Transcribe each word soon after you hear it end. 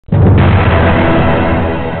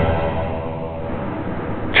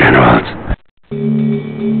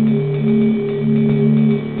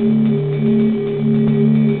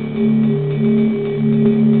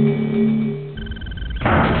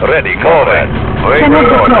Cannot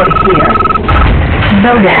deploy here.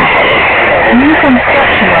 Building. New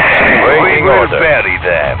construction options. We will bury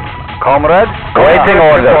them. Comrades, waiting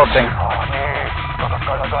orders.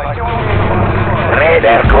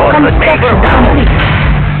 Ready for the next Construction down. complete.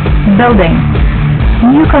 Building.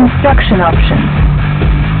 New construction options.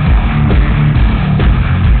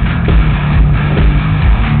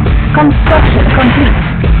 Construction complete.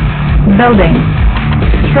 Building.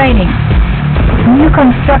 Training. New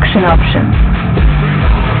construction options.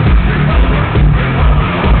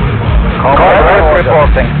 Comrades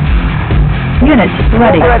reporting. Unit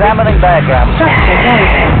ready. Examining diagram. Structure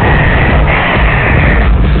garrison.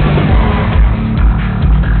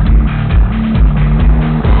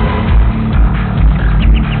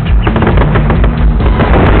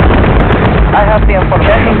 I have the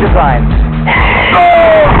information design.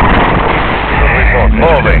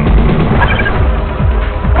 Moving.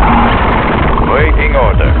 Waiting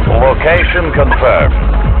order. Location confirmed.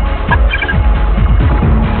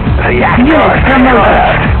 Unit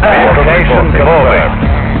promoted. Location confirmed.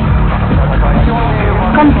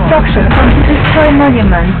 Construction complete. Destroy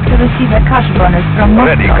monuments to receive a cash bonus from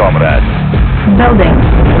Ready, Moscow. comrade. Building.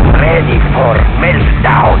 Ready for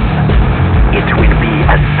meltdown. It will be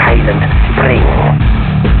a silent spring.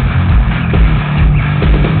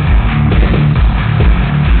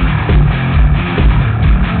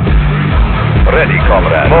 Ready,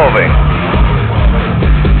 comrade. Moving.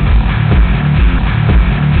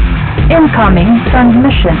 Incoming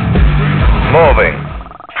transmission. Moving.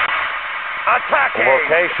 Attacking.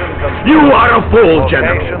 Location confirmed. You are a fool,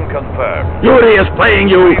 General. Location confirmed. Yuri is playing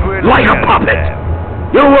you like a puppet.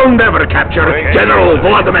 You will never capture General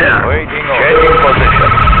Vladimir. Waiting order. Changing position.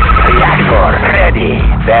 Reactor ready.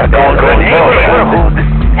 They're going to neighborhood.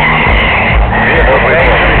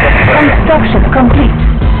 Construction complete.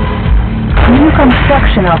 New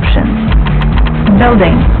construction options.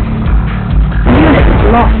 Building. Unit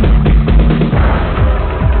lost.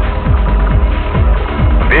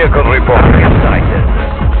 Vehicle reporting sighted.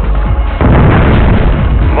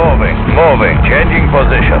 Moving, moving, changing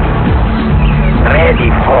position. Ready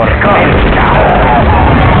for countdown.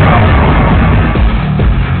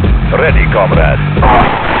 Ready, comrade.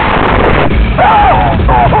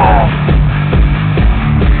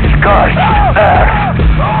 Scorched earth.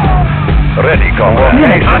 Ready, comrade.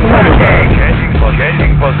 Unit ready.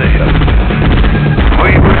 Changing position.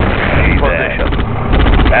 We will change position.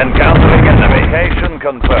 Encountering enemy. Location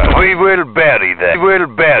confirmed. We will bury them. We will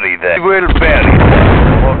bury them. We will bury them.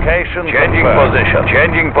 Location changing position.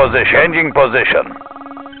 Changing position. Changing position.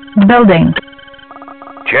 Building.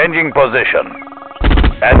 Changing position.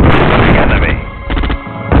 Encountering enemy.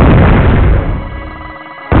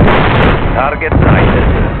 Target sighted.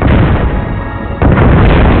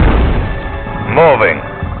 Moving.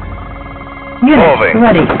 Unit Moving.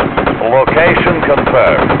 ready. Location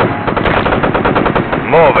confirmed.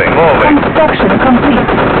 Moving, moving. Construction complete.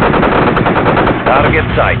 Target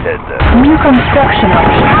sighted. New construction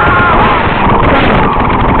options.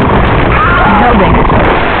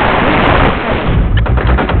 Building.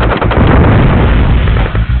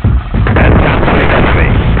 Encountering enemy.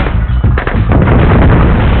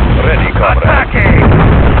 Ready, comrade.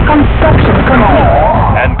 Construction complete.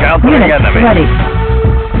 Encountering Unit enemy. ready.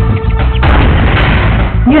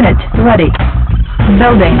 Unit ready.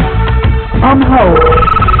 Building. On hold.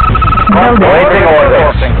 Building. Waiting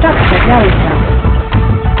orders. Structure garrison.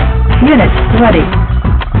 Unit ready.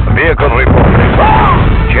 Vehicle reporting.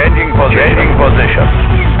 Changing position. Changing position.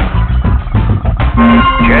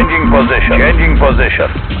 Changing position. Changing position.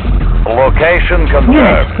 Location Unit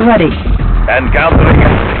confirmed. ready. Encountering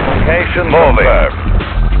enemy. Location confirmed.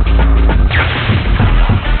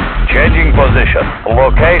 Changing position.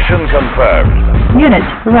 Location confirmed. Unit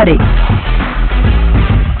ready.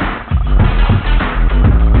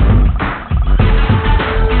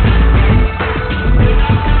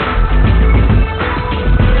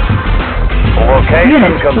 Location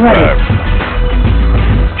Unit confirmed.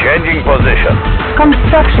 Changing position.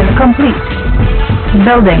 Construction complete.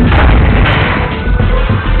 Building.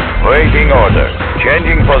 Waiting order.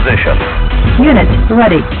 Changing position. Unit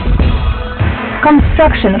ready.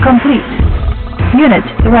 Construction complete. Unit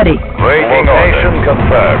ready. Waiting location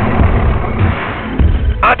confirmed.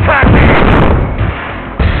 Attack!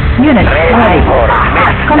 Unit ready.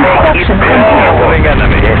 Construction complete. Encountering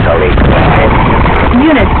enemy.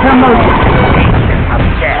 Unit promoted.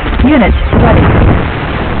 Unit ready.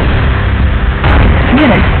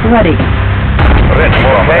 Unit ready. Ready.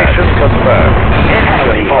 Location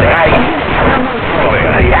confirmed.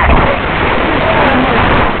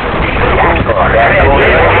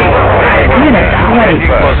 Unit ready.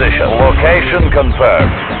 Changing position. Location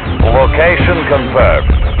confirmed. Location confirmed.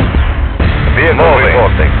 Vehicle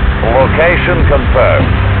reporting. Location confirmed.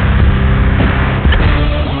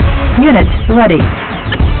 Unit ready.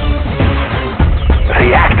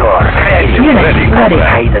 Reactor ready. Unit Ready, ready.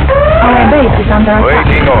 comrade. Our base is under attack.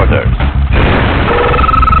 Waiting orders.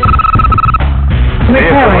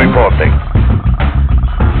 Vehicle Repairing. reporting.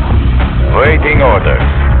 Waiting orders.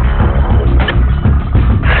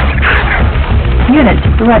 Unit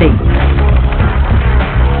ready.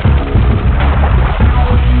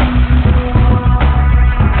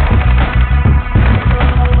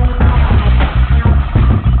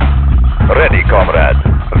 Ready, comrade.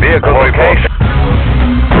 Vehicle location.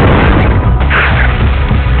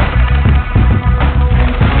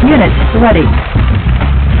 Unit ready.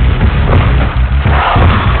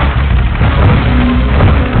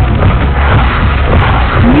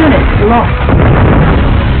 Unit lost.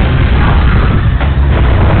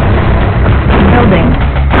 Building.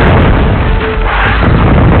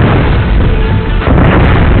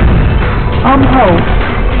 On hold.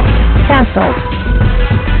 Cancelled.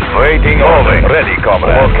 Waiting orders. Ready,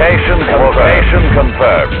 comrade. Location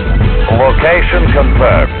confirmed. Location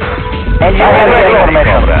confirmed. I have the Ready,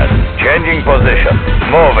 information. comrade. Changing position.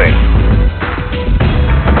 Moving.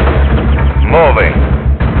 Moving.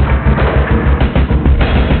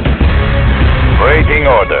 Waiting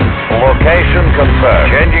order. Location confirmed.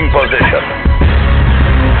 Changing position.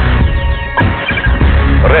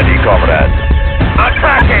 Ready, comrade.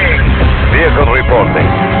 Attacking! Vehicle reporting.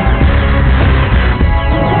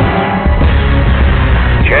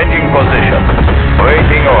 Changing position.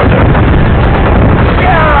 Waiting order.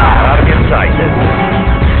 Target sighted.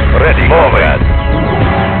 Ready, comrade.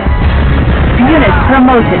 Unit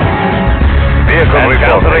promoted. Vehicle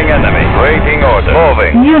encountering enemy. Waiting order.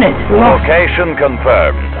 Moving. Unit lost. Location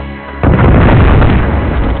confirmed.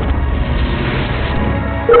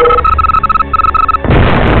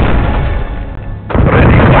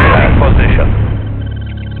 Ready, comrade. Position.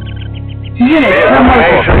 Unit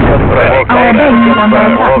Location promoted. confirmed. Our base is under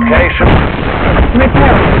attack. Location.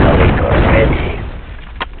 Repairing. Ready.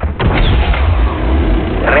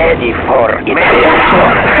 Ready for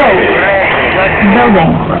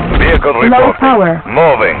Building. Vehicle Low reporting. power.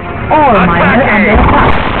 Moving. All miner under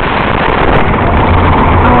attack.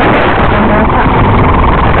 Our base is under attack.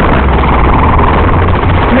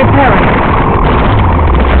 Repairing.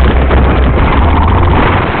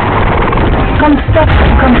 Construction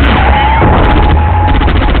complete.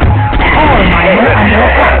 All miner under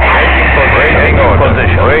attack. Waiting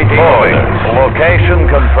position. Waiting order. Location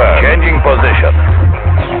confirmed. Changing position.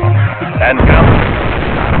 Encounter.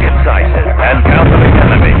 Target sighted. Encountering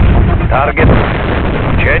enemy. Target.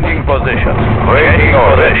 Changing position. Waiting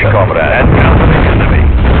order, comrade. Encounter.